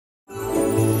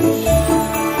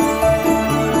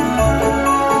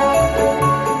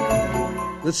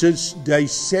This is day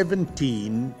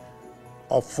 17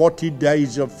 of 40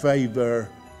 days of favor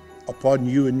upon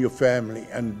you and your family.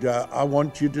 And I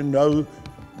want you to know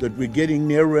that we're getting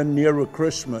nearer and nearer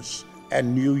Christmas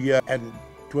and New Year, and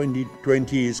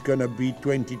 2020 is going to be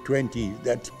 2020.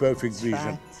 That's perfect vision.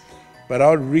 Right. But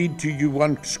I'll read to you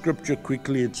one scripture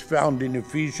quickly. It's found in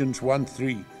Ephesians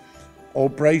 1:3. All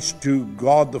praise to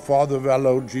God, the Father of our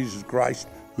Lord Jesus Christ,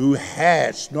 who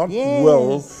has, not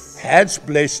will, has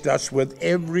blessed us with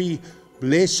every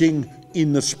blessing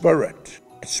in the Spirit.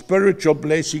 A spiritual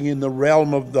blessing in the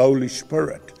realm of the Holy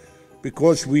Spirit,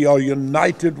 because we are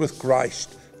united with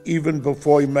Christ even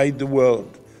before He made the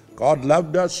world. God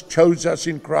loved us, chose us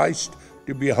in Christ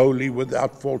to be holy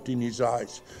without fault in His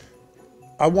eyes.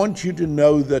 I want you to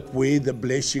know that where the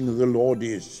blessing of the Lord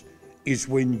is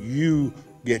when you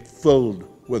get filled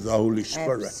with the Holy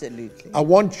Spirit. Absolutely. I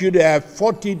want you to have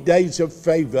 40 days of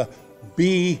favor.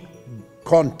 Be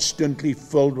constantly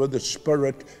filled with the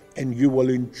Spirit, and you will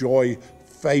enjoy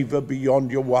favor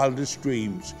beyond your wildest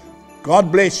dreams.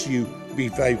 God bless you. Be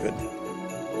favored.